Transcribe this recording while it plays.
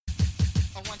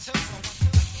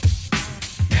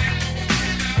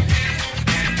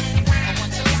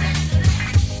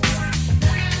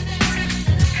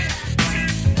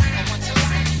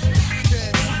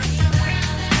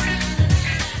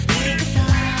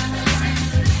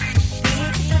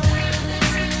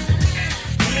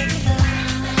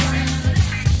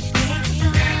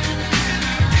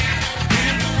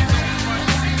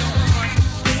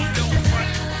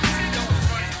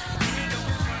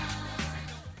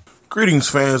Greetings,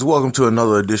 fans. Welcome to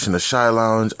another edition of Shy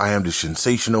Lounge. I am the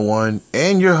sensational one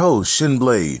and your host, Shin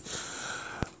Blade.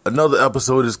 Another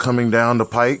episode is coming down the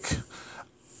pike.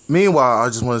 Meanwhile, I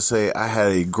just want to say I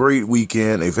had a great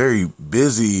weekend, a very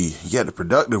busy yet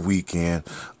productive weekend.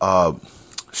 Shout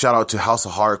out to House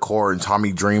of Hardcore and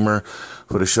Tommy Dreamer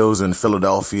for the shows in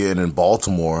Philadelphia and in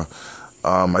Baltimore.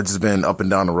 I just been up and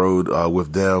down the road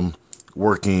with them,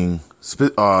 working,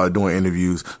 doing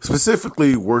interviews,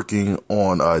 specifically working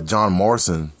on John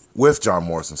Morrison, and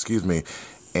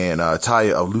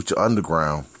Taya of Lucha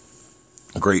Underground.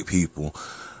 Great people.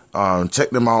 Check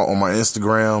them out on my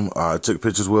Instagram. Took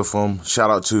pictures with them.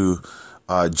 Shout out to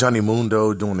Johnny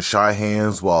Mundo doing the shy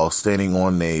hands while standing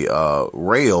on a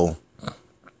rail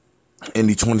in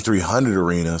the 2300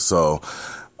 arena. So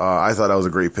I thought that was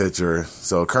a great picture.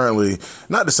 So currently,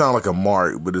 not to sound like a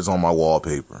mark, but it's on my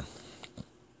wallpaper.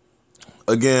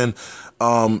 Again,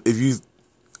 I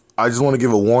just want to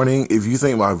give a warning. If you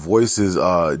think my voice is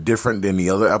different than the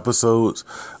other episodes,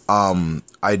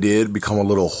 I did become a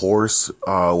little hoarse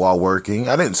while working.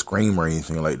 I didn't scream or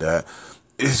anything like that.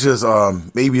 It's just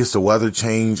maybe it's the weather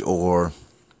change or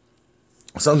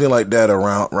something like that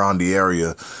around the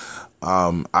area.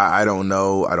 I don't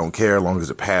know. I don't care as long as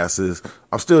it passes.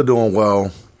 I'm still doing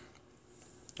well.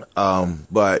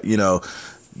 But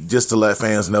just to let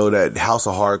fans know that House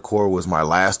of Hardcore was my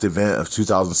last event of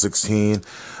 2016.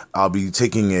 I'll be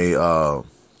taking a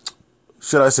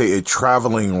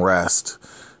traveling rest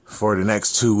for the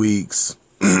next 2 weeks.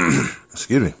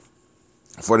 Excuse me.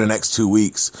 For the next 2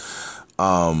 weeks.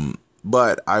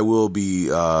 But I will be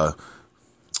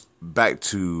back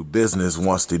to business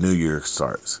once the new year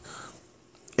starts.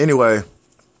 Anyway,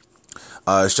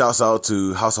 shouts out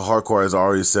to House of Hardcore, as I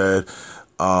already said.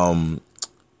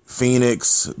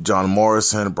 Phoenix, John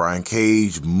Morrison, Brian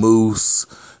Cage, Moose,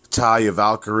 Talia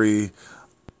Valkyrie,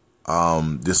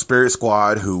 the Spirit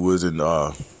Squad, who was in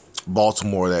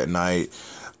Baltimore that night.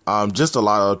 Just a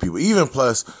lot of other people. Even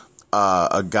plus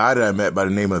a guy that I met by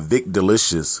the name of Vic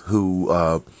Delicious,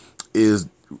 who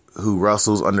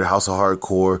wrestles under House of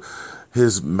Hardcore.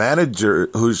 His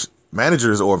managers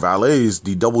or valets,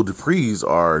 the Double Duprees,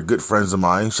 are good friends of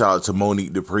mine. Shout out to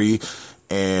Monique Dupree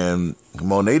and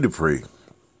Monet Dupree.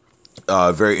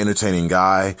 Very entertaining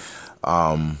guy.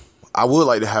 I would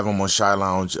like to have him on Shy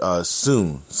Lounge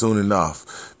soon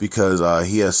enough, because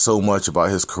he has so much about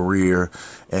his career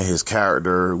and his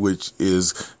character, which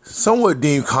is somewhat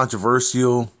deemed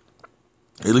controversial,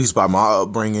 at least by my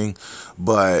upbringing.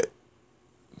 But,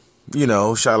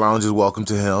 Shy Lounge is welcome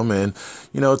to him and,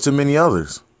 to many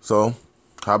others. So,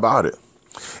 how about it?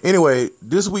 Anyway,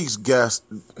 this week's guest,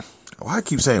 I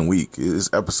keep saying week, is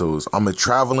episodes. I'm a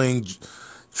Traveling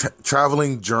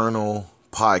Journal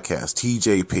podcast,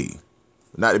 TJP,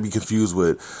 not to be confused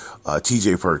with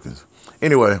TJ Perkins.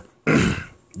 Anyway,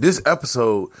 this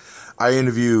episode I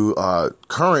interview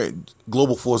current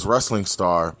Global Force Wrestling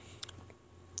star,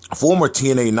 former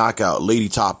TNA knockout Lady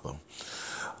Tapa.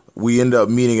 We end up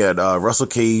meeting at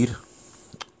WrestleCade,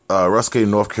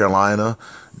 North Carolina,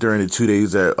 during the 2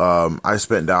 days that I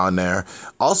spent down there.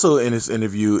 Also in this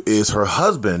interview is her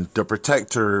husband, the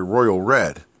Protector Royal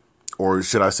Red, or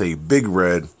should I say Big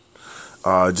Red,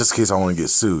 just in case I want to get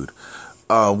sued.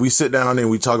 We sit down and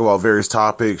we talk about various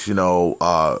topics,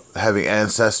 having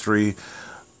ancestry,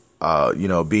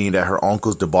 being that her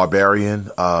uncle's the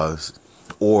Barbarian,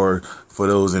 or for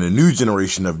those in the new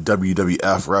generation of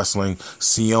WWF wrestling,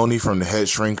 Sione from the Head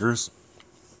Shrinkers.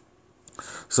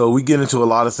 So we get into a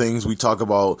lot of things. We talk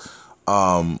about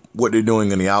what they're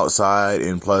doing on the outside,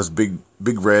 and plus Big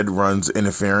Red runs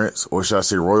Interference, or should I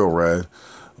say Royal Red.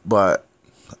 But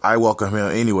I welcome him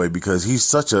anyway because he's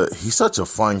such a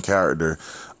fun character.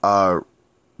 I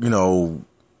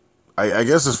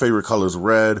guess his favorite color is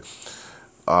red.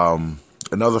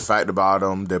 Another fact about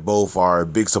him, they both are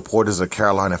big supporters of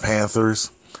Carolina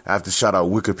Panthers. I have to shout out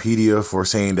Wikipedia for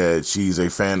saying that she's a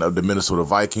fan of the Minnesota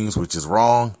Vikings, which is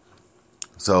wrong.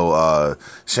 So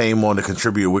shame on the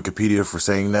contributor Wikipedia for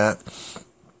saying that.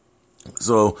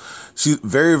 So she's a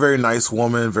very, very nice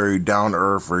woman, very down to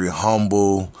earth, very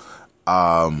humble.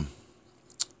 What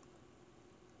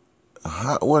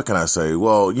can I say?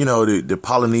 Well, the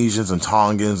Polynesians and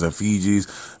Tongans and Fijis,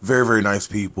 very, very nice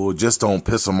people. Just don't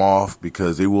piss them off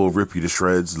because they will rip you to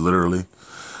shreds, literally.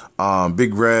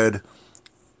 Big Red,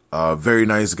 very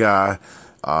nice guy.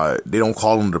 They don't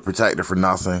call him the Protector for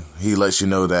nothing. He lets you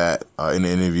know that in the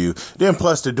interview. Then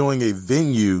plus they're doing a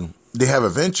venue. They have a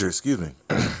venture, excuse me.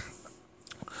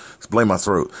 Blame my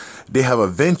throat. They have a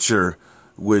venture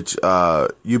which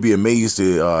you'd be amazed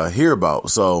to hear about.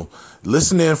 So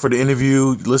listen in for the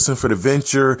interview, listen for the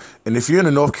venture. And if you're in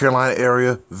the North Carolina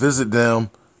area, visit them.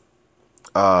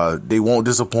 They won't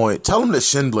disappoint. Tell them that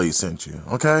Shinblade sent you,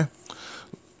 okay?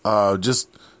 Just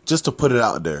to put it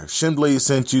out there. Shinblade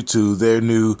sent you to their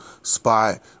new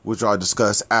spot, which I'll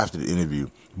discuss after the interview.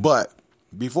 But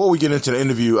before we get into the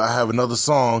interview, I have another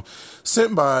song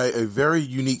sent by a very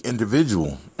unique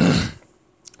individual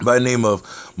by the name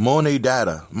of Mani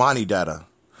Data,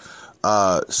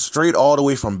 straight all the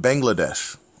way from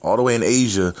Bangladesh, all the way in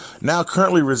Asia, now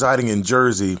currently residing in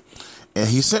Jersey. And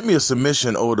he sent me a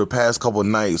submission over the past couple of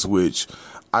nights, which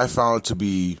I found to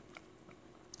be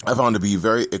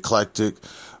very eclectic.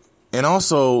 And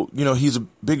also, he's a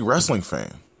big wrestling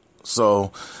fan.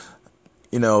 So,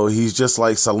 he's just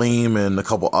like Salim and a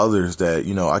couple others that,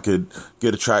 I could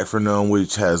get a track from them,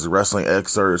 which has wrestling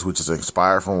excerpts, which is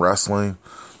inspired from wrestling.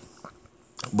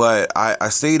 But I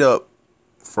stayed up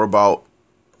for about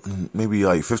maybe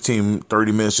like 15,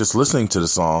 30 minutes just listening to the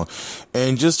song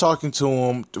and just talking to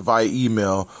him via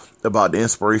email about the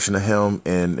inspiration of him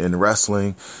in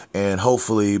wrestling. And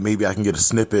hopefully maybe I can get a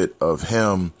snippet of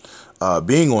him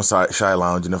being on Shy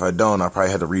Lounge. And if I don't, I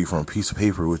probably had to read from a piece of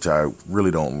paper, which I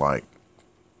really don't like.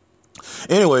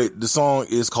 Anyway, the song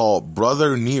is called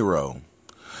Brother Nero.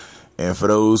 And for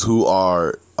those who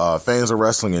are fans of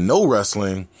wrestling and know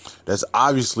wrestling, that's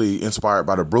obviously inspired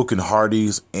by the Broken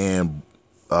Hardys and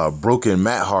Broken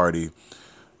Matt Hardy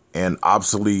and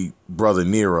Obsolete Brother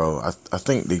Nero. I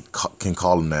think they can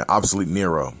call him that, Obsolete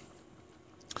Nero.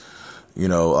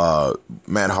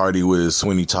 Matt Hardy with his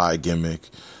Sweeney Todd gimmick,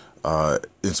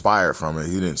 inspired from it.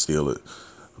 He didn't steal it.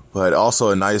 But also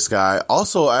a nice guy.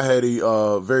 Also, I had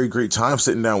a very great time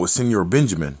sitting down with Senor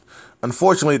Benjamin.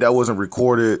 Unfortunately, that wasn't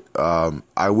recorded.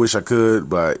 I wish I could,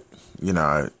 but you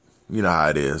know how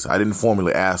it is. I didn't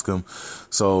formally ask him.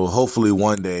 So hopefully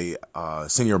one day,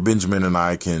 Senor Benjamin and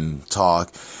I can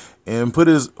talk and put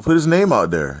his name out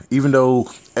there. Even though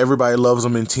everybody loves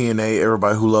him in TNA,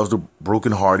 everybody who loves the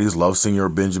Broken Hardys loves Senor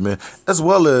Benjamin, as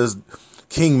well as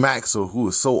King Maxwell, who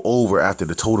is so over after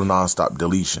the total nonstop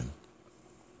deletion.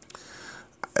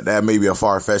 That may be a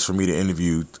far-fetched for me to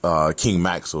interview King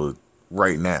Maxwell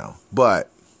right now,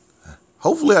 but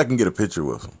hopefully I can get a picture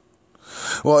with him.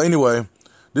 Well, anyway,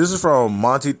 this is from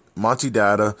Monty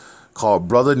Data called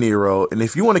Brother Nero. And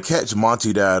if you want to catch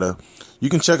Monty Data, you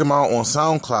can check him out on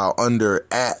SoundCloud under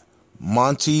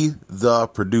 @Monty the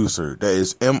Producer. That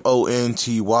is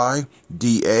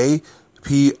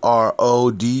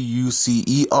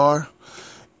MontyDaProducer.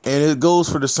 And it goes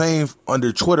for the same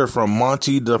under Twitter from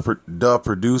Monty the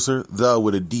Producer, the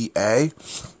with a DA.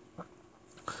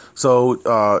 So,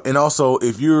 and also,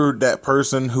 if you're that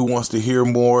person who wants to hear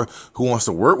more, who wants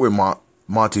to work with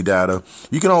Monty Data,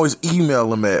 you can always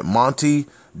email him at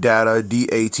montydata,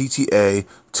 DATTA,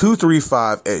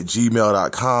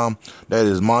 235@gmail.com. That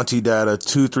is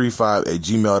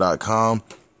montydata235@gmail.com.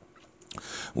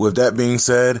 With that being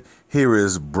said, here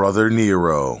is Brother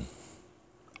Nero,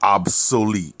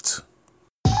 Obsolete.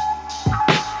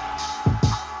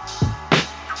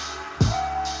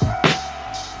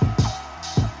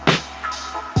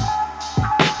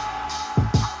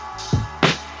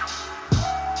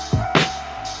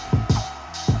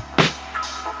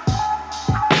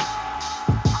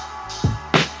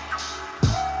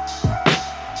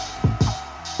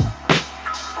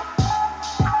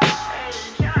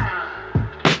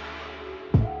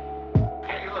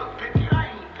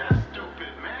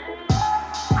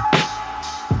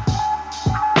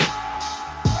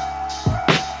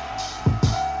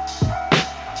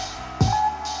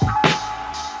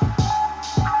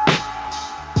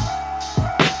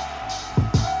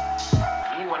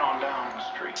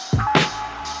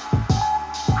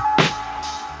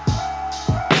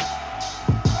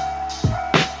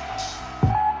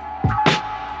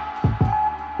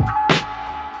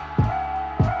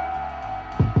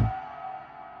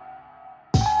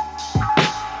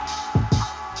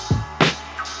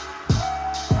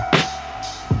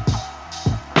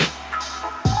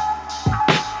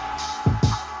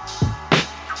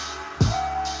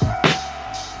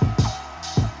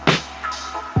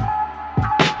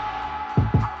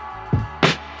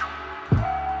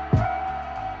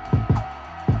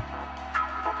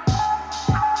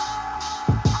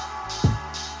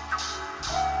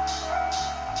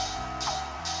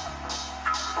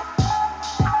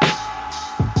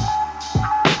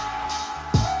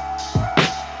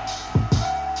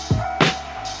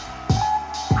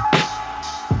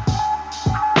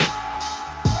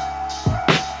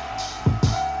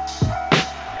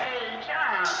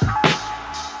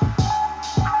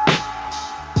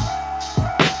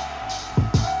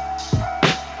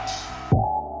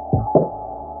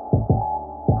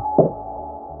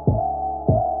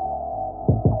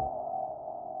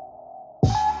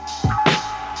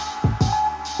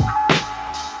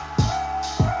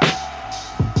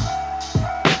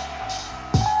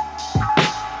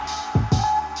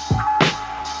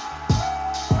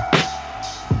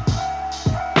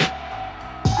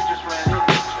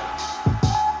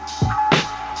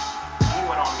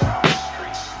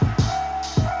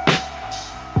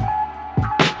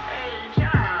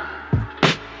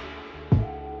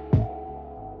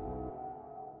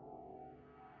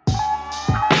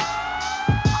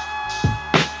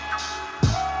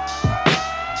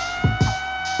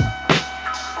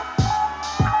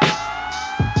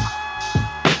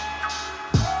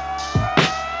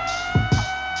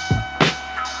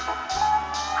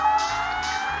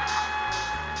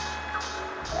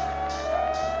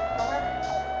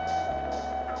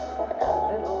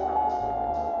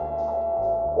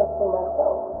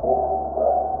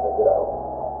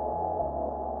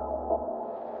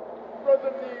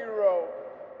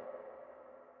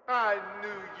 I knew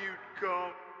you'd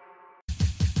come.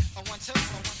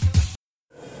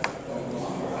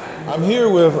 I'm here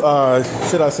with,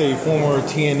 should I say, former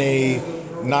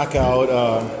TNA knockout.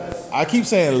 I keep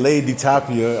saying Lady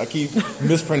Tapia. I keep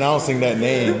mispronouncing that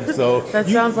name. So that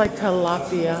sounds like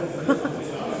tilapia.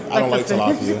 I don't like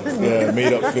tilapia. Yeah,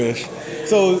 made up fish.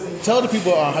 So tell the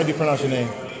people how do you pronounce your name?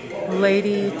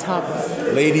 Lady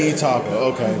Tapa. Lady Tapa.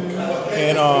 Okay.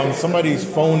 And somebody's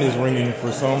phone is ringing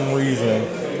for some reason.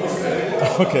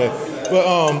 Okay, but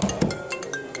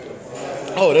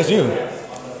oh, that's you.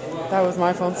 That was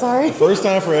my phone. Sorry. First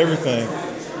time for everything.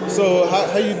 So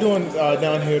how you doing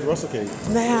down here at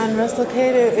WrestleCade? Man,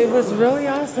 WrestleCade, it was really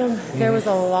awesome. There was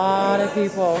a lot of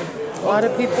people,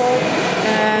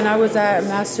 and I was at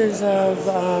Masters of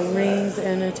Rings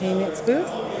Entertainment's booth.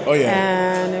 Oh yeah.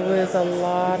 And it was a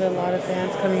lot of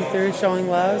fans coming through, showing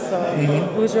love. So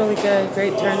it was really good.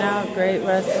 Great turnout, great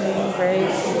wrestling, great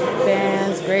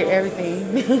fans, great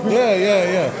everything.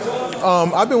 Yeah.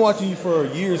 I've been watching you for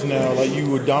years now. Like you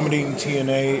were dominating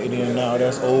TNA, and then now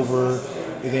that's over.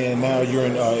 And then now you're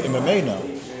in MMA now.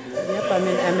 Yep, I'm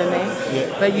in MMA.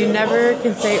 Yeah. But you never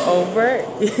can say over.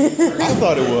 I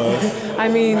thought it was. I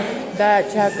mean, that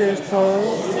chapter is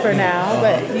closed for now,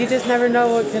 but you just never know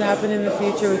what could happen in the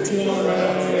future with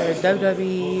TNA or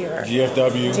WWE or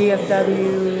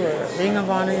GFW or Ring of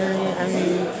Honor. I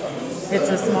mean, it's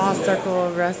a small circle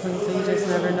of wrestling, so you just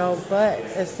never know. But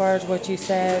as far as what you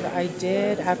said, I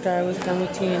did, after I was done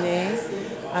with TNA,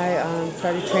 I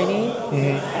started training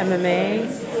MMA,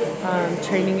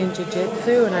 training in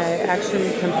jiu-jitsu, and I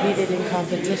actually competed in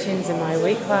competitions in my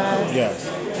weight class. Yes.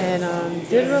 And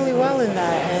did really well in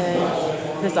that.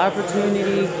 And this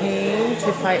opportunity came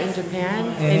to fight in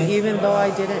Japan. And even though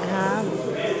I didn't have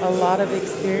a lot of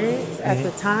experience at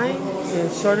the time, in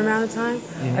a short amount of time,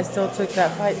 I still took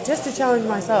that fight just to challenge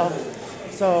myself.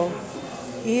 So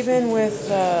even with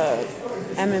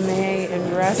MMA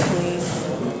and wrestling,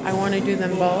 I want to do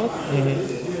them both.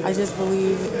 I just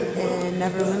believe in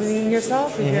never limiting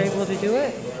yourself. If you're able to do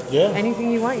it,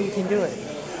 anything you want, you can do it.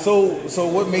 So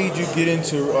what made you get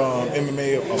into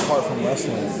MMA apart from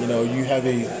wrestling? You know, you have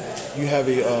a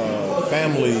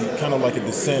family, kind of like a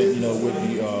descent, you know, with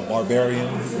the Barbarian,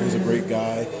 who's a great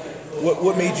guy.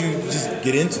 What made you just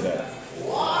get into that?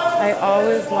 I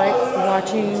always liked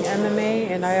watching MMA,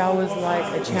 and I always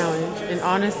liked a challenge. And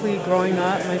honestly, growing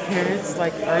up, my parents,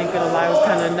 like, I ain't gonna lie, was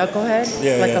kind of a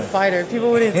knucklehead, a fighter.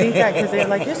 People wouldn't think that because they're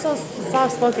like, you're so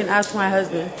soft-spoken. Ask my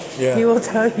husband. Yeah. He will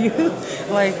tell you,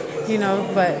 like, you know,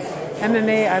 but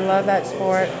MMA, I love that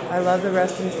sport. I love the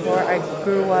wrestling sport. I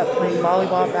grew up playing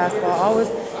volleyball, basketball, always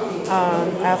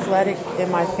athletic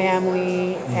in my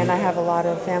family, and I have a lot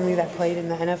of family that played in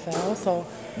the NFL, so...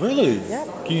 Really?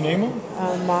 Yep. Can you name them?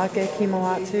 Maka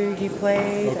Kimawatu, he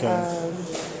played. Okay.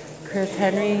 Chris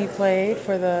Henry, he played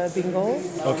for the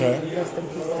Bengals. Okay. Rest in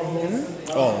peace to him.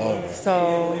 Oh.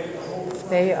 So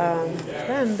they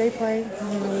play in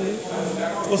the league.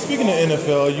 Well, speaking of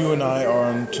NFL, you and I are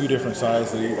on two different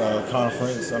sides of the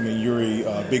conference. I mean, you're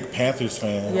a big Panthers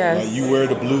fan. Yes. You wear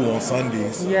the blue on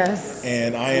Sundays. Yes.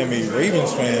 And I am a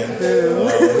Ravens fan.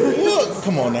 Boo.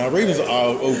 Come on now, Ravens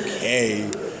are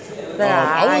okay.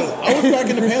 I was back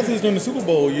in the Panthers during the Super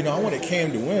Bowl. You know, I wanted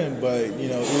Cam to win, but you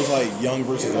know, it was like young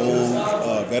versus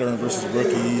old, veteran versus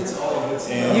rookie.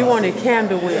 And you wanted Cam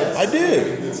to win. I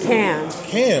did. Cam.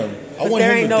 I but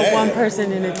there ain't no one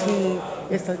person in a team.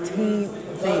 It's a team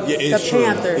thing. Yeah, it's true.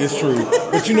 Panthers. It's true.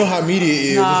 But you know how media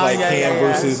is. It's like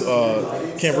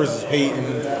Cam versus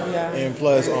Peyton. Yeah. And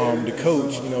plus the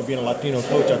coach, you know, being a Latino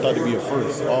coach, I thought it'd be a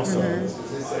first also.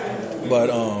 But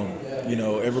you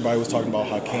know, everybody was talking about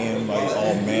how Cam like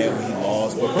all mad when he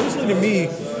lost. But personally to me,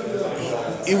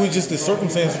 it was just the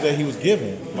circumstances that he was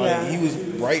given. Like he was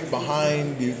right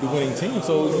behind the winning team.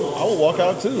 So I would walk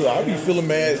out too. I'd be feeling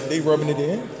mad they rubbing it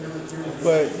in.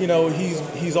 But you know,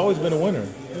 he's always been a winner.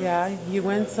 Yeah, you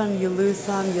win some, you lose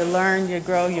some, you learn, you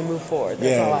grow, you move forward.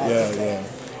 That's all I have to say.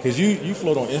 Because you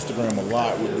float on Instagram a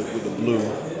lot with the blue.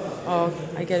 Oh,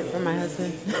 I get it from my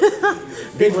husband.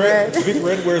 Big Red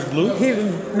wears blue?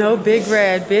 Big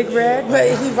Red,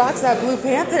 but he rocks that Blue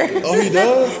Panther. Oh, he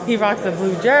does? He rocks the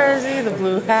blue jersey, the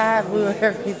blue hat, blue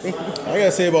everything. I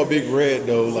gotta say about Big Red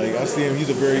though, like I see him, he's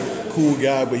a very cool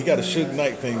guy, but he got a Suge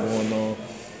Knight thing going on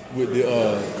with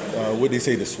the what they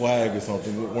say, the swag or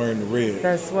something, wearing the red.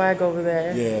 That swag over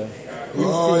there. Yeah.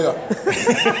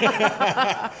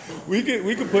 we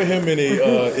could put him in a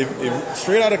if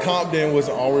Straight Outta Compton was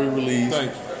already released,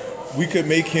 we could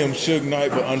make him Suge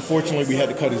Knight, but unfortunately we had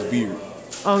to cut his beard.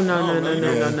 Oh no.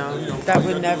 That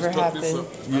would never happen.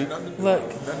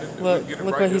 Look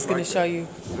what he's gonna show you.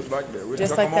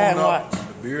 Just like that and watch.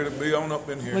 Beard be on up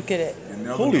in here. Look at it.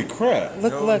 Holy crap.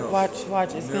 Look, watch.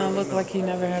 It's going to look like he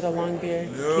never had a long beard.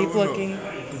 Keep looking.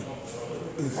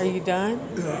 Are you done?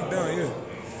 Yeah, done, yeah.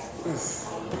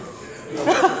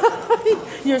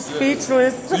 You're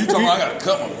speechless. So you talking about I gotta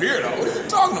cut my beard off? What are you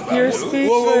talking about? You're speechless.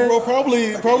 Well,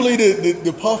 probably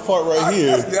the puff part right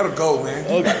here. That'll go, man.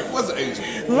 Okay. What's the age?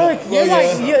 Look, you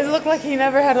look like he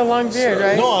never had a long beard,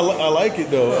 right? No, I like it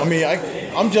though. I mean,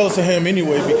 I'm jealous of him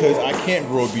anyway because I can't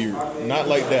grow a beard. Not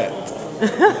like that.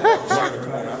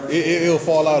 It'll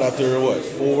fall out after what,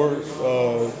 4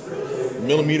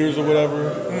 millimeters or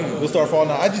whatever. It'll start falling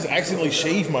out. I just accidentally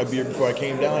shaved my beard before I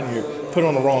came down here. Put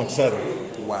on the wrong setting.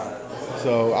 Wow.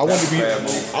 So I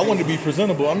wanted to be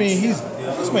presentable. I mean, this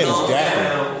man is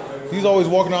dapper. He's always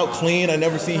walking out clean. I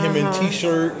never see him in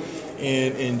t-shirt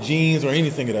and jeans or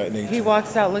anything of that nature. He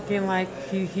walks out looking like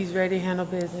he's ready to handle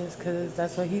business because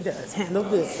that's what he does, handle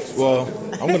business. Well,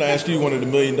 I'm going to ask you one of the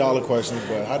 $1 million questions,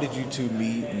 but how did you two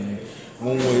meet, and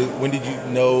when did you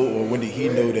know, or when did he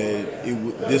know that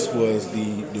this was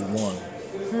the one?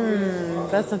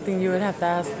 That's something you would have to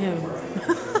ask him.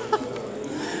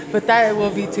 But that will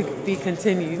be to be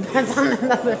continued. That's on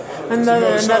another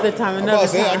time. I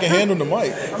can handle the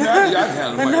mic. I can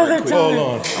handle the mic Another right quick. time. Hold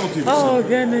on. I'm gonna keep it Oh, simple.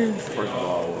 goodness. First of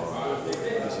all,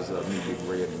 this is me, Big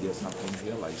Red, and yes, I'm from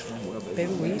here like Swimwell,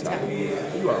 Baby, we time. You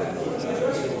already know what's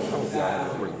happening. I hope y'all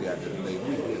have a great day out there today.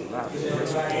 We did a lot of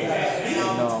this. And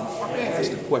I'm gonna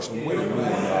ask the question: when did me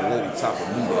and Lady Topper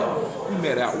meet at? We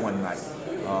met out one night,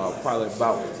 probably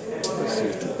about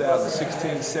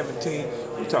 2016, 17.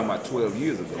 We're talking about 12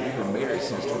 years ago. We've been married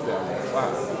since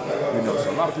 2005.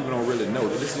 So a lot of people don't really know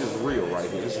that this is real right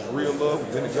here. This is real love.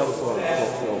 We've been together for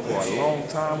a long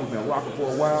time. We've been rocking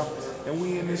for a while. And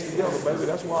we in this together, baby.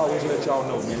 That's why I always let y'all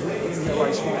know, man. We in here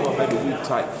like Swimwell, baby. We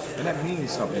tight. And that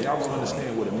means something. Y'all don't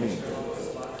understand what it means.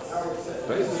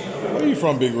 Baby. Where are you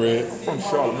from, Big Red? I'm from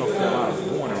Charlotte, North Carolina.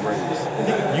 Born and raised.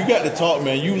 You got to talk,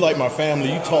 man. You like my family.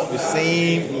 You talk the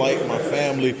same like my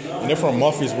family. And they're from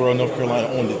Murfreesboro, North Carolina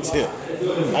on the tip.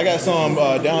 I got some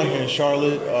down here in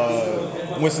Charlotte,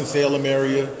 Winston-Salem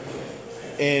area.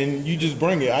 And you just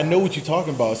bring it. I know what you're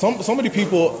talking about. Some of the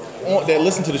people that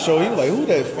listen to the show, you're like, who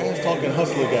that fast talking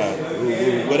hustler guy?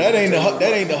 But that ain't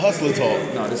the hustler talk.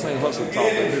 No, this ain't hustler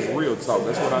talk. This real talk.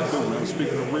 That's what I do, man.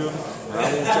 Speaking of real, and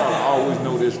I want y'all to always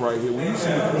know this right here. When you see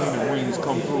the Queen and Rings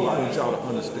come through, I want y'all to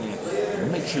understand.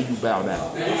 Make sure you bow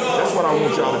down. That's what I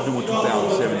want y'all to do in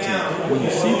 2017. When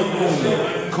you see the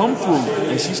Queen come through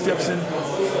and she steps in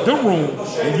the room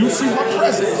and you see her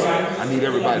presence, I need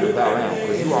everybody to bow down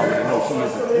because you already know she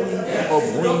is the Queen of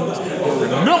Rings.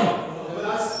 And remember,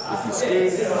 if you're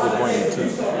scared, we'll bring it to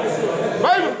you.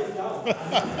 Baby!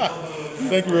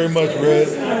 Thank you very much, Red.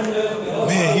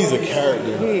 Man, he's a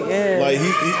character. He is. Like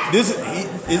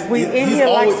We in here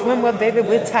like Swimwell, baby.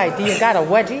 We're tight. Do you got a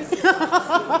wedgie?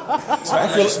 I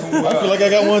feel like I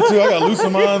got one too. I got to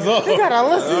loosen mine up. You gotta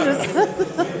listen to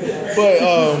this. But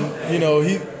he,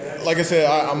 like I said,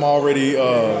 I'm already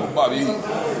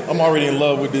in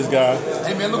love with this guy.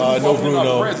 Hey man, look who's no walking in our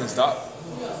Bruno. presence, Doc.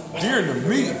 During the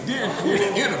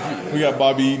interview. We got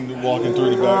Bobby Eaton walking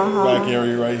through the back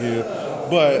area right here.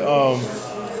 But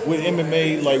with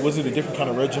MMA, like, was it a different kind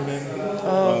of regimen,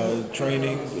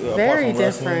 training? Very apart from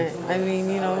wrestling? different. I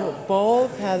mean,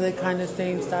 both have the kind of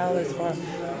same style as far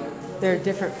their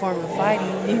different form of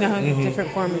fighting.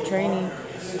 Different form of training.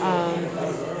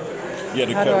 Yeah,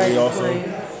 the How do cut I weight also.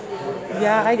 explain?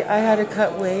 Yeah, I had to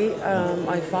cut weight.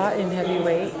 I fought in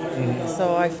heavyweight,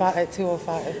 so I fought at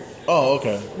 205. Oh,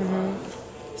 okay.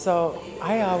 So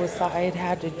I always thought I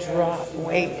had to drop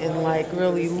weight and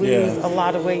really lose a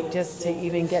lot of weight just to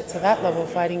even get to that level of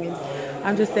fighting. And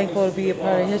I'm just thankful to be a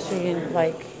part of history and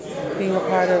being a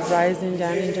part of Rising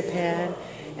down in Japan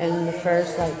and the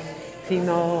first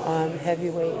female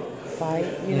heavyweight fight,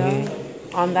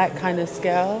 on that kind of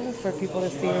scale for people to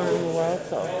see around the world.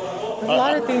 So a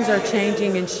lot of things are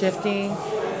changing and shifting.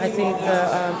 I think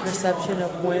the perception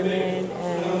of women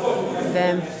and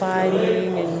them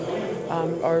fighting and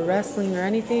or wrestling or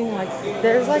anything,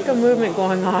 there's a movement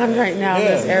going on right now in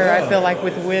this era. I feel like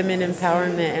with women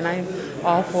empowerment, and I'm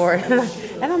all for it.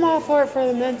 And I'm all for it for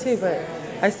the men too, but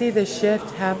I see the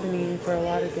shift happening for a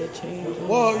lot of good change.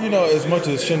 Well, as much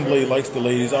as Shin Blade likes the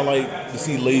ladies, I like to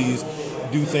see ladies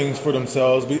do things for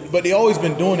themselves, but they always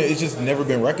been doing it. It's just never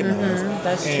been recognized.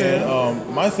 That's and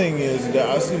my thing is that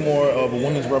I see more of a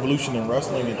women's revolution in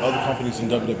wrestling and other companies in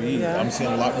WWE. Yeah. I'm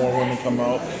seeing a lot more women come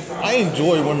out. I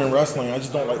enjoy women wrestling. I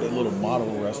just don't like that little model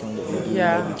wrestling that they do,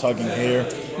 like the tugging hair.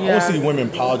 I want to see women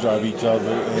power drive each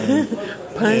other and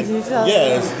punch each other.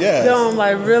 Yes. Don't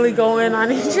like really go in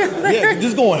on each other. Yeah,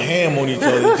 just going ham on each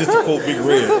other, just to quote Big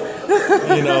Red.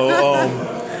 You know,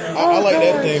 I like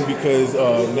that thing because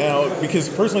because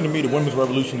personally to me, the women's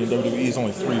revolution in WWE is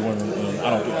only 3 women, and I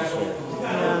don't think it's fair.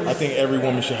 Yeah. I think every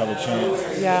woman should have a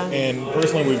chance. Yeah. And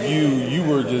personally with you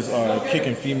were just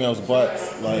kicking females'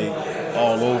 butts like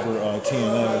all over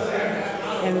TNA.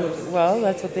 And well,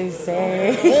 that's what they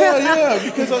say. Yeah,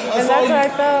 because I and saw that's what I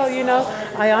felt. You know,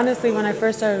 I honestly, when I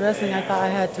first started wrestling, I thought I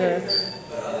had to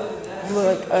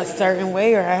look a certain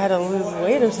way or I had to lose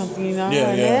weight or something, you know.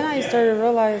 Then I started to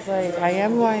realize, like, I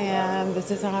am who I am. This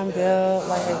is how I'm built.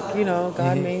 Like, you know,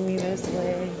 God made me this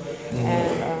way,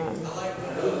 and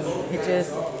it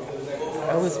just.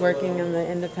 I was working in the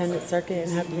independent circuit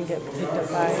and happened to get picked up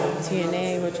by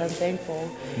TNA, which I'm thankful.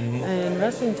 And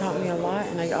wrestling taught me a lot,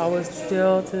 and I always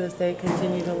still to this day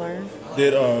continue to learn.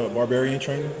 Did Barbarian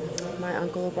train you? My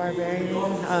uncle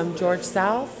Barbarian, George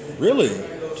South. Really?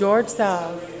 George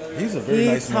South. He's a very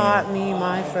nice man. He taught me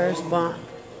my first bump.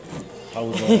 How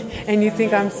was that? And you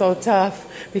think I'm so tough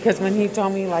because when he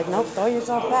told me, like, nope, throw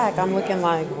yourself back, I'm looking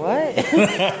like, what?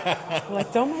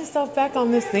 Like, throw myself back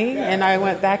on this thing? And I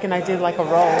went back and I did like a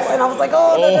roll. And I was like,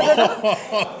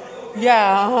 no.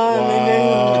 Yeah, Wow. And then,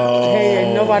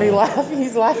 hey, nobody laughed.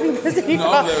 He's laughing because he's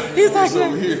like,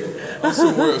 over here. I'm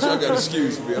somewhere else. I got to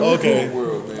excuse me. I'm okay. in the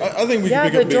world, man. I think we can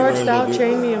pick up Big George Red South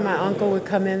trained me, and my uncle would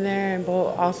come in there and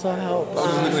also help. I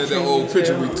was looking at that old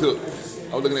picture we took.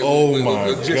 I was looking at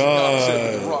my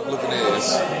God. The Rock looking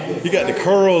ass. He got the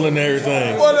curl and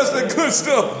everything. Boy, that's that good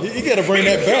stuff. You got to bring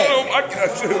that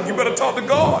back. You better talk to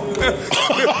God.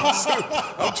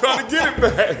 I'm trying to get it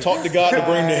back. Talk to God to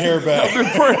bring the hair back.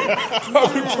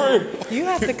 I've been praying. You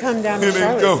have to come down to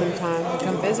Charlotte sometime and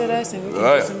come visit us, and we can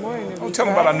do some more interviews. Tell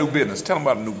them about our new business. Tell them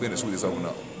about the new business we just opened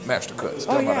up. Master Cuts.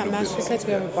 Tell them about the new Master business. Cuts.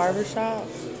 We have a barber shop.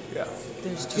 Yeah.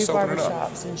 There's 2 barber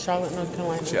shops in Charlotte, North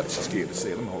Carolina. She's scared to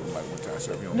say it. Let me hold the mic one time,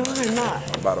 sir. No, I'm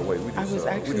not. By the way, we I was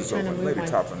actually trying to move Lady my...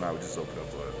 Topper and I just opened up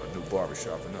a new barber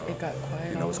shop. It got quiet.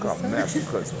 You know, it's called Master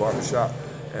Cuts Barber Shop.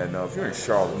 And if you're in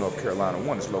Charlotte, North Carolina,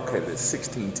 one is located at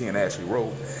 1610 Ashley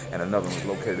Road, and another one is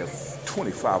located at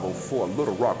 2504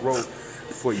 Little Rock Road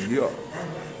for your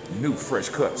new fresh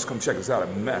cuts. Come check us out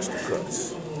at Master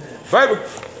Cuts. Baby!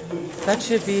 That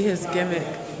should be his gimmick.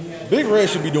 Big Red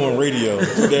should be doing radio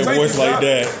with that voice like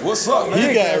that. What's up, man?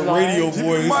 He got radio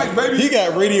voice. Mic, baby. He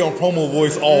got radio and promo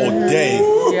voice all day.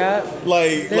 Yep.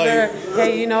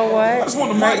 Hey, you know what? I just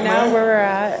want the right mic, now, man. where we're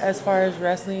at, as far as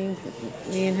wrestling,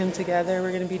 me and him together,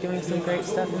 we're going to be doing some great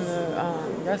stuff in the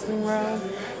wrestling world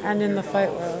and in the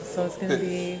fight world. So it's going to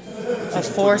be a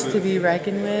force to be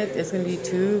reckoned with. It's going to be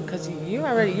 2 because you're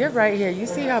right here. You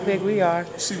see how big we are.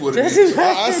 See what it is.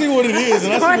 I see what it is,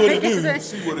 and I see what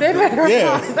it do. They better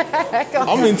Yeah.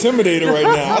 I'm intimidated right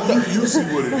now. You see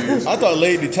what it is. I thought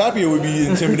Lady Tapia would be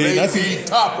intimidated. Lady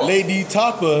Topper. Lady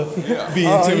Topper be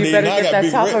you intimidated. better Now I get got that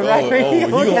Big Topper Red.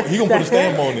 right. He gonna put a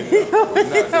stamp on it.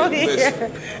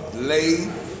 Listen,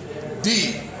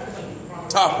 Lady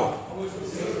Topper.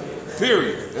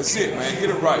 Period. That's it, man. Get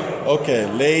it right. Okay,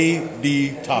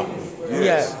 Lady Topper.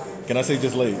 Yes. Can I say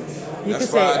just Lady? You can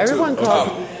say everyone calls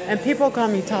me, and people call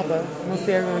me Topper.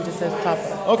 Mostly everyone just says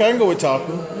Topper. Okay, I can go with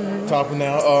Topper. Topper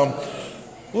now.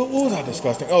 What was I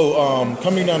discussing?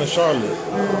 Coming down to Charlotte.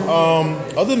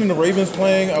 Other than the Ravens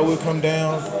playing, I would come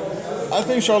down. I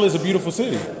think Charlotte's a beautiful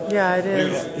city. Yeah, it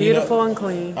is. Beautiful and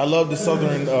clean. I love the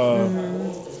southern,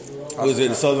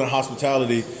 the southern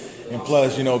hospitality. And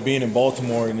plus, being in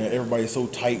Baltimore and everybody's so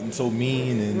tight and so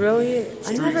mean. And really?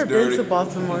 I've never dirty. been to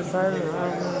Baltimore, so I don't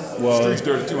know. Well, Streets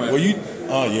dirty too, man.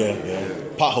 Yeah.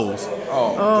 Potholes.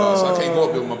 Oh, God, so I can't go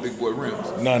up there with my big boy rims.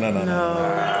 No.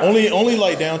 Only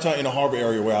like downtown in the harbor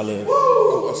area where I live.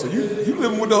 Oh, so you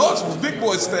living with the Huxtables, big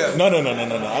boy staff. No. I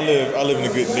live in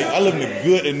a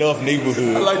good enough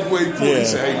neighborhood. I like the way he put it. He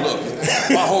said, hey, look,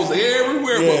 potholes are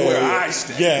everywhere but where I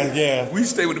stay. Yeah. We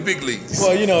stay with the big leagues.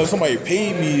 Well, if somebody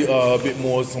paid me a bit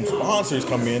more, some sponsors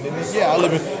come in, and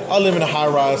I live in a high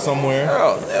rise somewhere.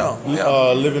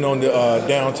 Yeah. Living on the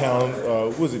downtown,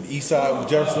 east side of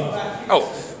Jefferson?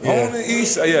 On the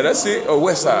east side. Yeah, that's it. Or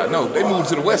west side. No, they moved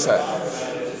to the west side.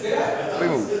 They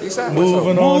moved. East side?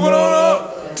 Moving on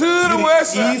up to the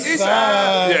west side. East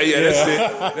side.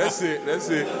 Yeah, that's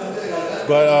it.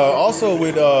 But also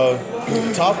with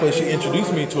Tapa, she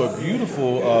introduced me to a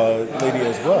beautiful lady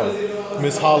as well.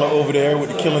 Miss Holla over there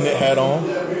with the Killing It hat on.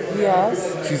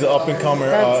 Yes. She's an up-and-comer.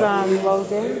 That's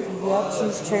Logan. Yep,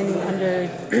 she's training under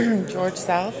George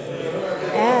South.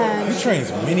 And he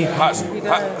trains many Hot people.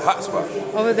 spot.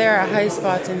 over there at High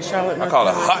Spots in Charlotte, I North call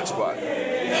it Carolina. hot spot.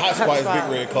 Hot Spot is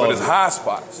Big Red calls But it's it. high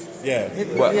spots. Yeah.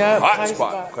 But Yep, hot high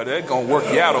spot, spot. because they're going to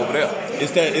work you out over there.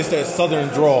 It's that southern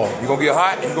drawl. You're going to get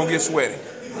hot and you're going to get sweaty.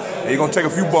 And you're going to take a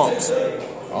few bumps.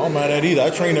 I don't mind that either. I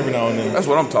train every now and then. That's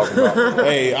what I'm talking about.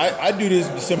 Hey, I do this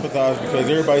to sympathize because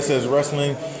everybody says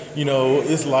wrestling,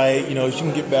 it's like, you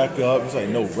can get back up. It's like,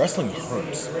 no, wrestling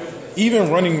hurts.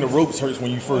 Even running the ropes hurts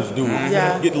when you first do it.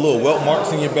 Yeah. You get the little welt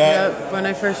marks in your back. Yep. When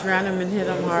I first ran him and hit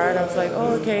him hard, I was like,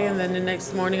 oh, okay. And then the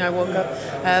next morning I woke up,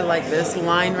 I had like this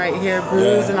line right here,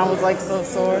 bruised, and I was like so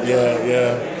sore.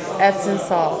 Yeah. Epsom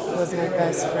salt was my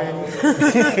best friend.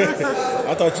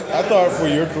 I thought for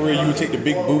your career you would take the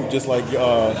big boot just like the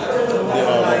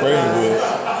Barbarian would.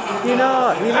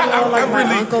 My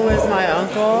uncle is my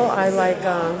uncle. I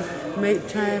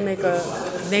try and make a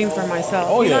name for myself.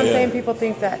 Oh, you know yeah, what I'm yeah. saying? People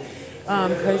think that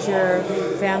because your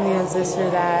family is this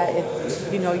or that,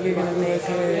 you're gonna make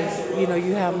it.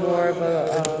 You have more of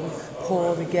a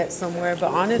pull to get somewhere.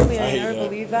 But honestly, I hate never that.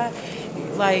 believed that.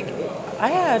 Like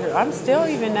I'm still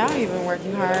even now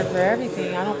working hard for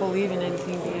everything. I don't believe in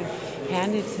anything being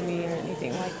handed to me or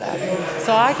anything like that.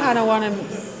 So I kind of want to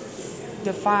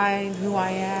define who I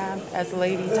am as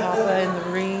Lady Tapa in the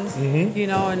ring,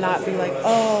 and not be like,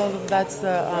 oh, that's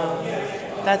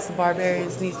the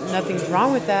Barbarians. Nothing's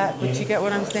wrong with that, but you get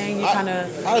what I'm saying? You kind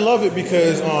of... I love it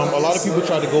because a lot of people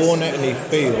try to go on that and they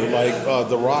fail. Like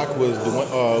The Rock was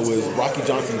Rocky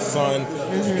Johnson's son.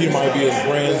 Peter might be his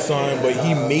grandson, but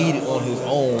he made it on his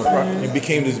own and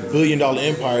became this billion-dollar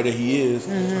empire that he is.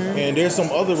 And there's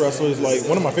some other wrestlers, like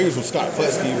one of my favorites was Scott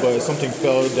Plesky, but something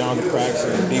fell down the cracks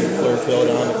and David Flair fell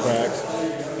down the cracks.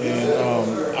 And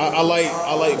I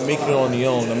like making it on the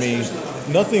own. I mean,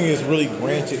 nothing is really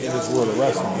granted in this world of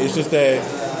wrestling. It's just that,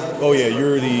 oh yeah,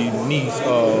 you're the niece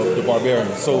of the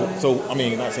Barbarian. So I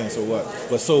mean, not saying so what,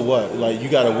 but so what? Like, you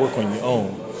got to work on your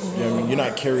own. You know what I mean? You're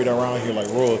not carried around here like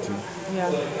royalty. Yeah.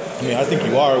 I mean, I think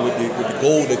you are with the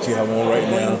gold that you have on right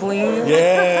now. Bling.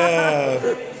 Yeah.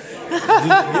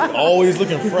 You're always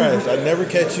looking fresh. I never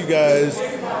catch you guys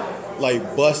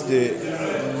like busted.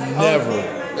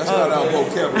 Never. That's not our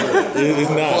vocabulary. It's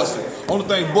not. Busted. Only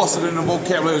thing busted in the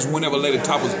vocabulary is whenever Lady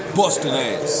Top was busting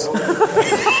ass.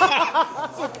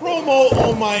 Promo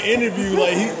on my interview,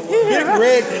 like Big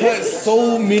Red cut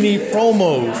so many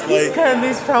promos. Like, Cutting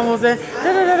these promos in,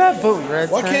 boom, Red.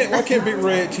 why can't Big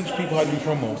Red teach people how to do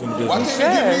promos in the Why business?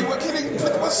 can't they give me,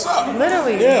 what's up?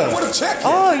 Literally. Yeah. What a check.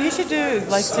 Oh, you should do,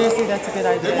 seriously, that's a good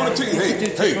idea. They want to tell you, should do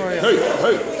tutorials.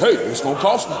 hey, it's going to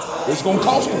cost me. It's going to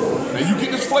cost me. Now, you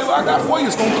get this flavor I got for you,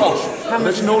 it's going to cost you. How much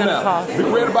let you is know it gonna now. cost? Big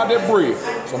Red about that bread.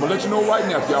 So I'm going to let you know right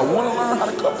now. If y'all want to learn how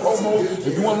to cut promos,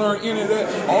 if you want to learn any of that,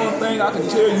 only thing I can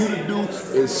tell you to do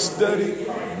is study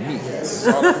me. That's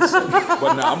all I can say.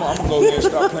 But now, I'm going to go ahead and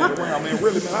stop playing around. Man,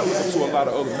 really, man, I look up to a lot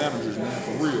of other managers, man,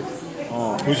 for real.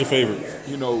 Who's your favorite?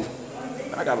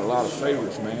 I got a lot of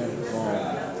favorites, man.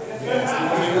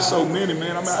 I mean, there's so many,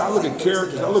 man. I mean, I look at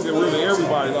characters. I look at really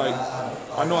everybody. Like,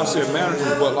 I know I said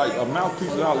managers, but like a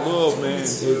mouthpiece that I love, man,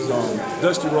 is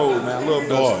Dusty Rhodes, man. I love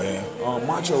Dusty. Oh, yeah.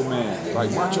 Macho Man.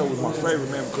 Like, Macho was my favorite,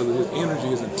 man, because of his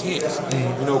energy is intense.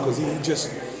 Because he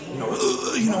just, you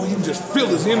can just feel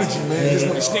his energy, man. Just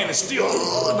when he's standing still,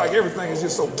 like everything is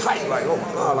just so tight. Like, oh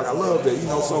my God, like I love that,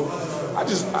 So I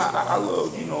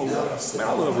love, man,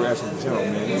 I love wrestling in general,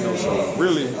 man. So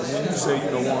really, when you say,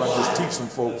 want to just teach some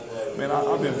folks, man,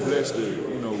 I've been blessed to,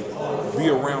 be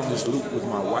around this loop with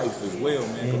my wife as well,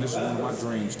 man, because this is one of my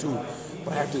dreams too.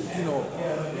 But I have to,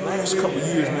 last couple of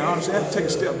years, man, honestly, I have to take a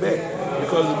step back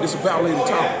because it's about Lady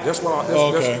Top. That's why.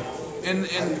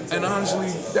 And honestly,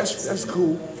 that's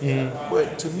cool.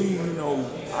 But to me,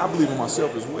 I believe in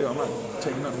myself as well. I'm not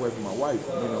taking nothing away from my wife,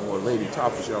 or Lady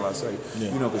Topper, shall I say,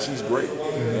 because she's great.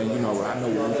 And, I know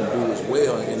what we can do as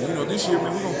well. And, this year,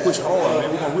 man, we're going to push hard,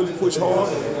 man. We're going to really push hard.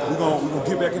 We're going to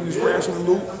get back in this wrestling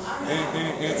loop.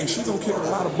 And she's going to kick a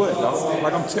lot of butt, dog.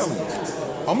 Like I'm telling you.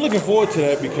 I'm looking forward to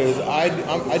that because I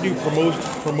do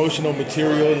promotional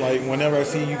material. Like, whenever I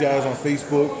see you guys on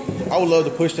Facebook, I would love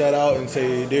to push that out and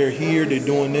say they're here, they're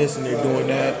doing this, and they're doing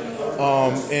that.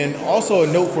 And also a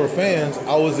note for fans,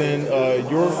 I was in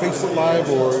your Facebook Live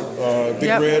or Big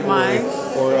Red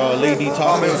or Lady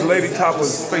Top. It was Lady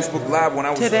Topper's Facebook Live when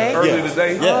I was Today? earlier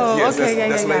today. Oh, yes, okay,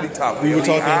 that's Lady Topper. We were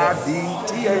talking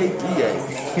L-E-I-D-T-A-P-A.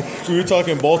 We were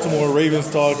talking Baltimore Ravens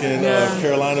talk and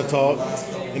Carolina talk.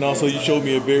 And And also, you showed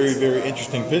me a very, very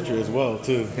interesting picture as well,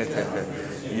 too.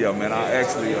 Yeah, man, I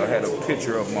actually had a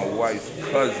picture of my wife's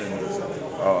cousin's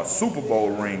Super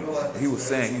Bowl ring. He was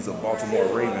saying he's a Baltimore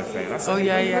Raven fan. I said,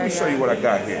 let me show you what I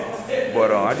got here.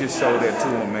 But I just showed that to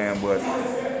him, man. But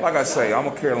like I say, I'm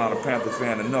a Carolina Panthers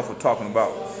fan. Enough of talking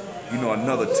about,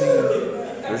 another team.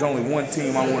 There's only one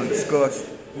team I want to discuss.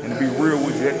 And to be real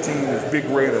with you, that team is Big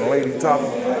Red and Lady Topper,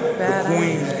 the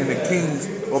queens and the kings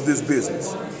of this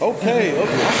business. Okay.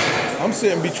 I'm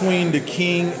sitting between the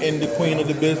king and the queen of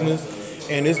the business.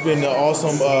 And it's been an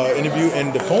awesome interview,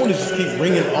 and the phone just keep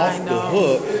ringing off the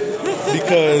hook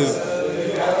because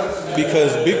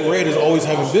Big Red is always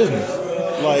having business.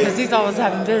 Because he's always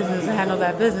having business and handle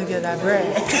that business, get that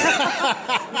bread.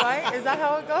 Right? Is that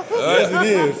how it goes? Yes, it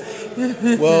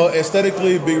is. Well,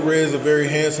 aesthetically, Big Red is a very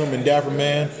handsome and dapper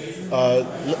man.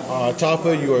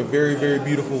 Tapa, you are a very, very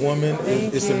beautiful woman.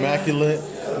 It's immaculate.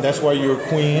 And that's why you're a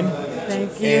queen.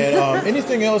 Thank you. And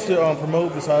anything else to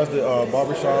promote besides the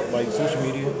barbershop, like social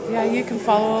media? Yeah, you can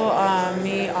follow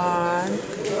me on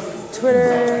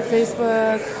Twitter,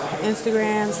 Facebook,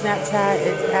 Instagram, Snapchat.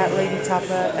 It's at Lady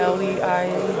Tapa,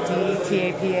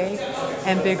 LeidTapa,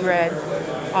 and Big Red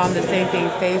on the same thing,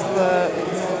 Facebook,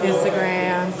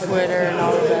 Instagram, Twitter, and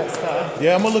all of that stuff.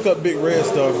 Yeah, I'm going to look up Big Red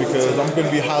stuff because I'm going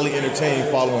to be highly entertained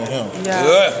following him.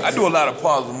 Yeah. I do a lot of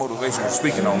positive motivational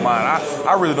speaking on mine.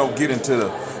 I really don't get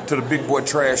into the big boy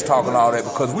trash talk and all that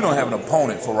because we don't have an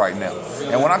opponent for right now.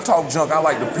 And when I talk junk, I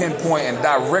like to pinpoint and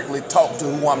directly talk to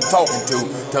who I'm talking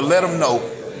to let them know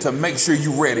to make sure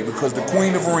you're ready because the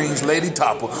queen of rings, Lady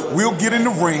Topper, will get in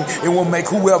the ring and will make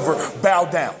whoever bow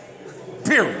down.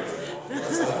 Period.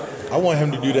 I want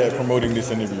him to do that promoting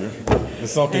this interview.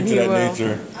 It's something to that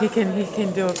nature. He can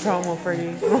do a promo for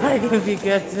you. Like, it'd be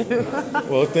good too.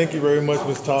 Well, thank you very much,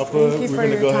 Ms. Tapa. We're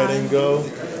going to go ahead and go.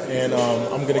 And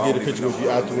I'm going to get a picture with you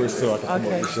afterwards so I can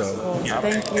promote the show. Cool.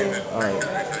 Thank you. All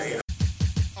right.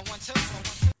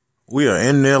 We are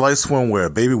in there like swimwear,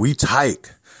 baby. We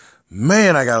tight.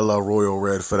 Man, I gotta love Royal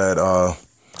Red for that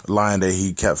line that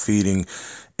he kept feeding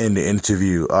in the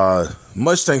interview.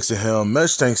 Much thanks to him.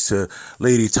 Much thanks to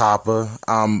Lady Tapa.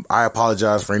 I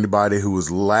apologize for anybody who was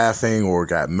laughing or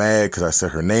got mad because I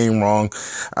said her name wrong.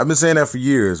 I've been saying that for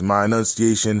years. My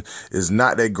enunciation is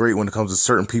not that great when it comes to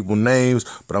certain people's names,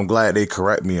 but I'm glad they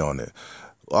correct me on it.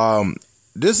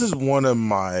 This is one of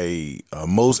my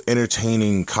most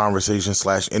entertaining conversations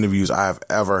 / interviews I've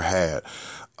ever had.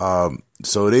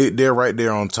 So they're right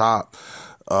there on top,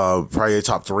 probably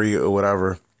top 3 or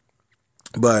whatever.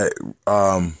 But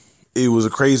it was a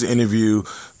crazy interview.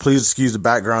 Please excuse the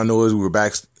background noise. We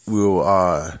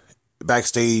were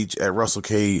backstage at Russell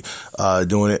Cade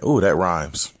doing it. Oh, that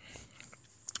rhymes.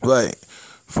 But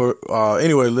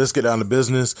anyway, let's get down to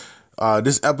business.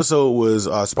 This episode was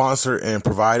sponsored and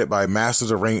provided by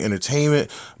Masters of Ring Entertainment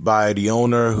by the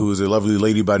owner, who is a lovely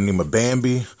lady by the name of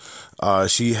Bambi.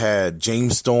 She had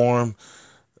James Storm,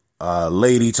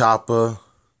 Lady Tapa,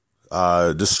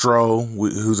 Destro,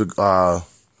 who's a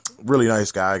really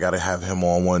nice guy. I got to have him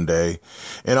on one day.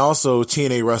 And also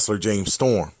TNA wrestler James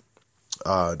Storm,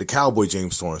 the Cowboy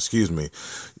James Storm, excuse me.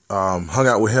 Hung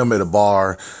out with him at a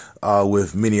bar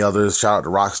with many others. Shout out to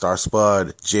Rockstar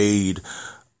Spud, Jade,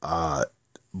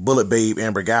 Bullet Babe,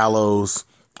 Amber Gallows,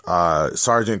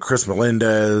 Sergeant Chris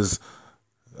Melendez.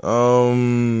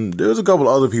 There's a couple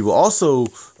of other people. Also,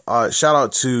 shout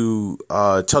out to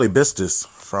Telly Bistis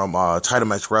from Title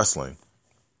Match Wrestling.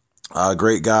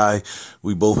 Great guy.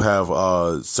 We both have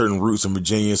certain roots in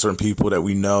Virginia, certain people that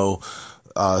we know.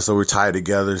 So we're tied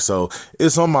together. So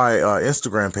it's on my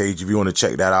Instagram page if you want to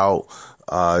check that out.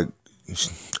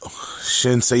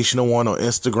 Sensational One on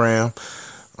Instagram.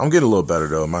 I'm getting a little better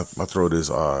though. My throat is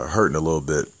hurting a little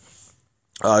bit.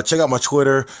 Check out my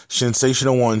Twitter,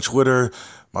 Sensational One Twitter.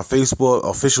 My Facebook,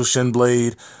 Official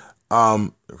Shinblade.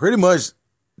 Pretty much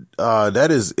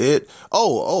that is it.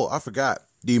 Oh, I forgot.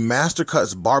 The Master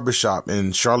Cuts Barbershop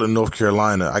in Charlotte, North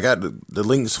Carolina. I got the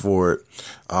links for it.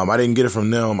 I didn't get it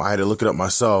from them. I had to look it up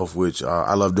myself, which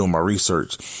I love doing my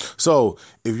research. So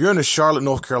if you're in the Charlotte,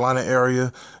 North Carolina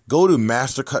area, go to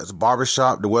Master Cuts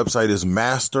Barbershop. The website is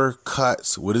Master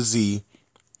Cuts with a Z,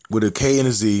 with a K and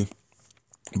a Z,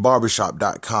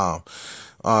 barbershop.com.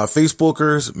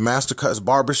 Facebookers, Master Cuts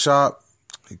Barbershop,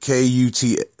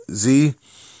 KUTZ.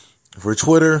 For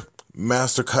Twitter,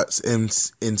 Master Cuts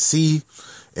NC,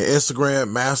 and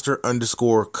Instagram,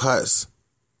 Master_Cuts_NC.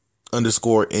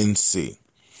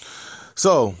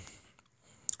 So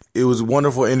it was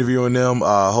wonderful interviewing them.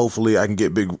 Hopefully I can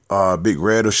get Big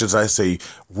Red, or should I say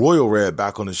Royal Red,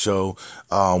 back on the show.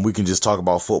 We can just talk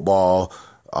about football,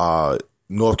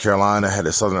 North Carolina, had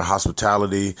a Southern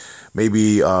hospitality.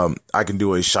 Maybe I can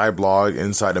do a shy blog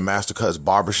inside the Master Cuts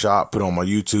barbershop, put on my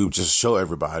YouTube, just show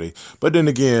everybody. But then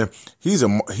again, he's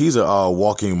a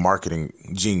walking marketing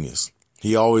genius.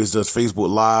 He always does Facebook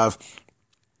Live,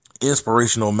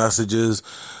 inspirational messages.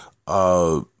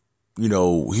 You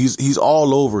know, he's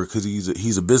all over because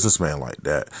he's a businessman like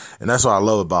that. And that's what I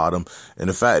love about him. And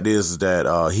the fact is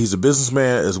that he's a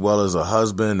businessman as well as a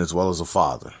husband, as well as a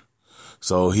father.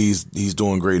 So he's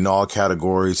doing great in all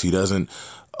categories. He doesn't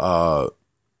forget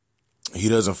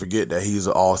that he's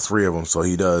all three of them. So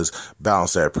he does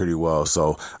balance that pretty well.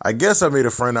 So I guess I made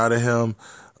a friend out of him.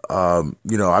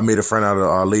 You know, I made a friend out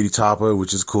of Lady Topper,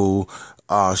 which is cool.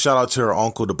 Shout out to her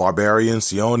uncle, the Barbarian,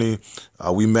 Sione.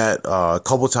 We met a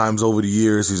couple times over the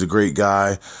years. He's a great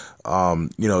guy. You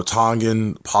know,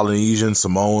 Tongan, Polynesian,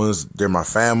 Samoans, they're my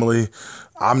family.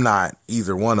 I'm not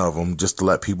either one of them, just to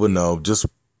let people know, just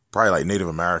probably like Native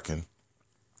American.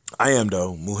 I am,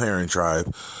 though, Muheran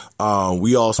tribe.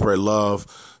 We all spread love.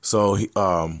 So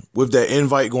with that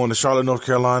invite going to Charlotte, North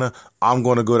Carolina, I'm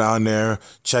going to go down there,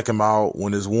 check him out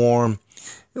when it's warm,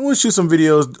 and we'll shoot some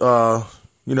videos.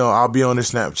 You know, I'll be on their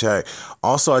Snapchat.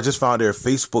 Also, I just found their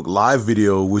Facebook Live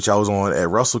video, which I was on at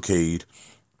Russellcade.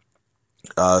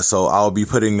 So I'll be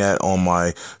putting that on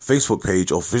my Facebook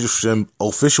page,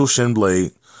 Official Shin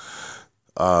Blade.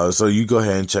 So you go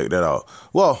ahead and check that out.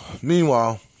 Well,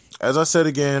 meanwhile, as I said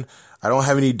again, I don't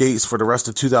have any dates for the rest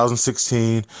of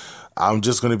 2016. I'm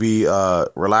just going to be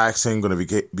relaxing, going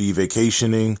to be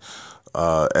vacationing,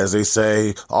 as they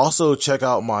say. Also, check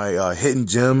out my hidden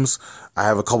gems. I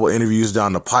have a couple interviews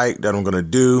down the pike that I'm going to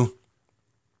do.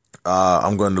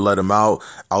 I'm going to let them out.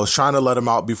 I was trying to let them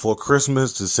out before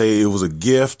Christmas to say it was a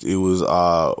gift. It was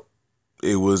a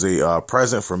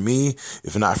present for me,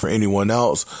 if not for anyone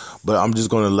else. But I'm just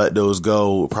going to let those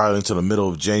go probably until the middle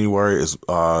of January,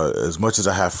 as much as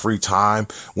I have free time,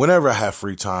 whenever I have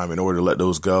free time, in order to let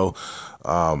those go.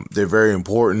 They're very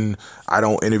important. I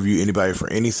don't interview anybody for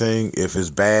anything. If it's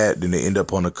bad, then they end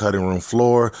up on the cutting room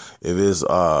floor. If it's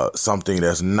something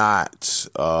that's not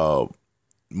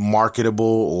marketable,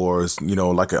 or is, you know,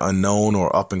 like an unknown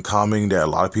or up and coming that a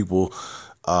lot of people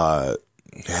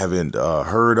haven't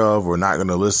heard of or not going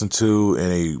to listen to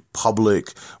in a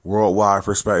public worldwide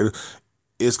perspective,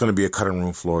 it's going to be a cutting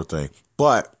room floor thing.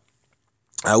 But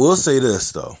I will say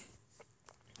this, though.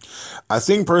 I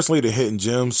think personally the hidden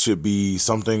gems should be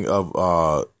something of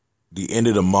the end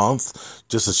of the month,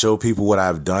 just to show people what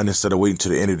I've done instead of waiting to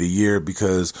the end of the year,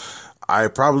 because I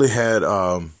probably had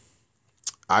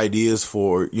ideas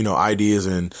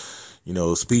and, you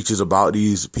know, speeches about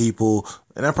these people,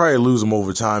 and I probably lose them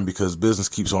over time because business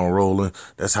keeps on rolling.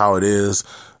 That's how it is.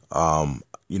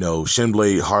 You know,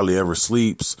 Shinblade hardly ever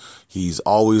sleeps. He's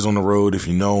always on the road if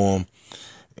you know him.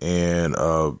 And,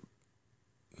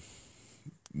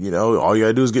 you know, all you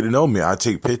gotta do is get to know me. I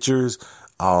take pictures.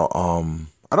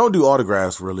 I don't do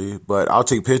autographs really, but I'll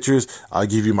take pictures. I'll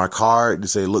give you my card to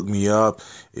say, look me up.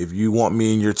 If you want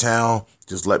me in your town,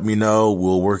 just let me know.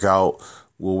 We'll work out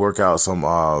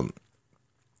some,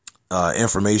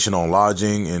 information on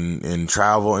lodging and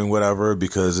travel and whatever,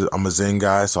 because I'm a Zen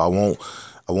guy. So I won't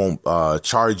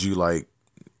charge you like,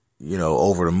 you know,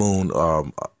 over the moon.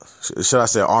 Should I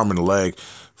say arm and a leg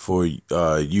for,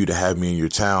 you to have me in your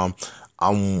town.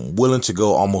 I'm willing to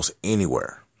go almost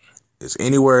anywhere. It's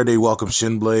anywhere they welcome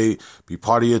Shinblade, be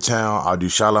part of your town. I'll do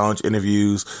Shy Lounge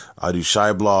interviews. I'll do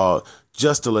Shy Blog,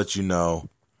 just to let you know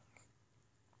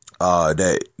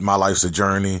that my life's a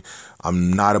journey.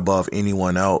 I'm not above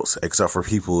anyone else except for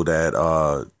people that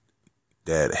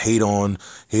hate on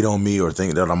me or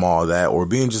think that I'm all that, or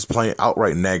being just plain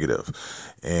outright negative.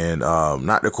 And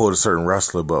not to quote a certain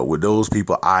wrestler, but with those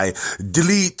people, I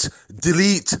delete.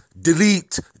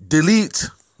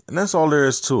 And that's all there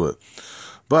is to it.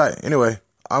 But anyway,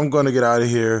 I'm going to get out of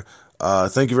here.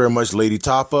 Thank you very much, Lady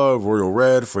Tapa, Royal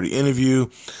Red, for the interview.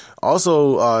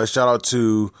 Also, shout out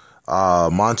to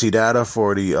Monty Data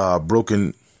for the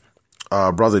Broken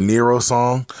Brother Nero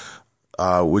song,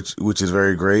 which is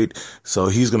very great. So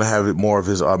he's going to have more of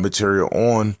his material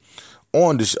on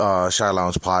the Shy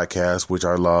Lounge podcast, which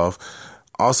I love.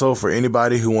 Also, for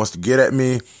anybody who wants to get at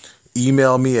me,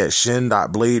 email me at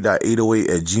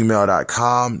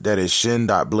shin.blade.808@gmail.com. That is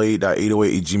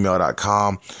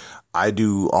shin.blade.808@gmail.com. I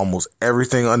do almost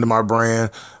everything under my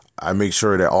brand. I make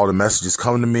sure that all the messages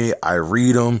come to me. I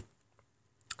read them.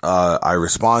 I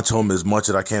respond to them as much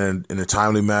as I can in a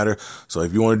timely manner. So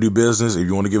if you want to do business, if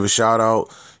you want to give a shout out,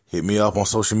 hit me up on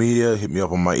social media, hit me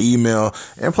up on my email,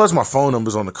 and plus my phone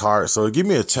number's on the card. So give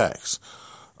me a text.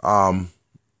 I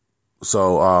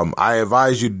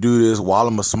advise you to do this while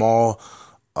I'm a small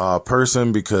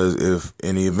person, because if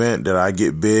in the event that I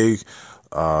get big,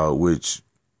 which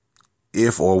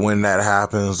if or when that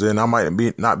happens, then I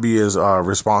might not be as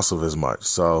responsive as much.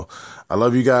 So I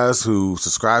love you guys who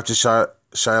subscribe to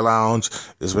Shy Lounge.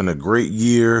 It's been a great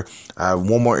year. I have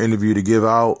one more interview to give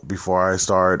out before I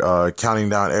start counting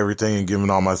down everything and giving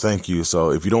all my thank you.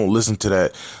 So if you don't listen to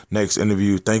that next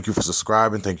interview, thank you for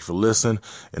subscribing. Thank you for listening.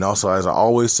 And also, as I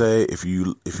always say, if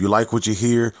you like what you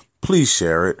hear, please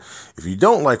share it. If you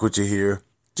don't like what you hear,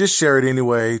 just share it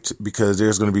anyway, because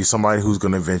there's going to be somebody who's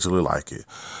going to eventually like it.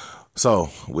 So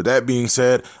with that being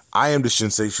said, I am the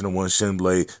sensational one, Shin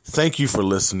Blade. Thank you for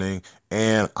listening,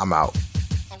 and I'm out.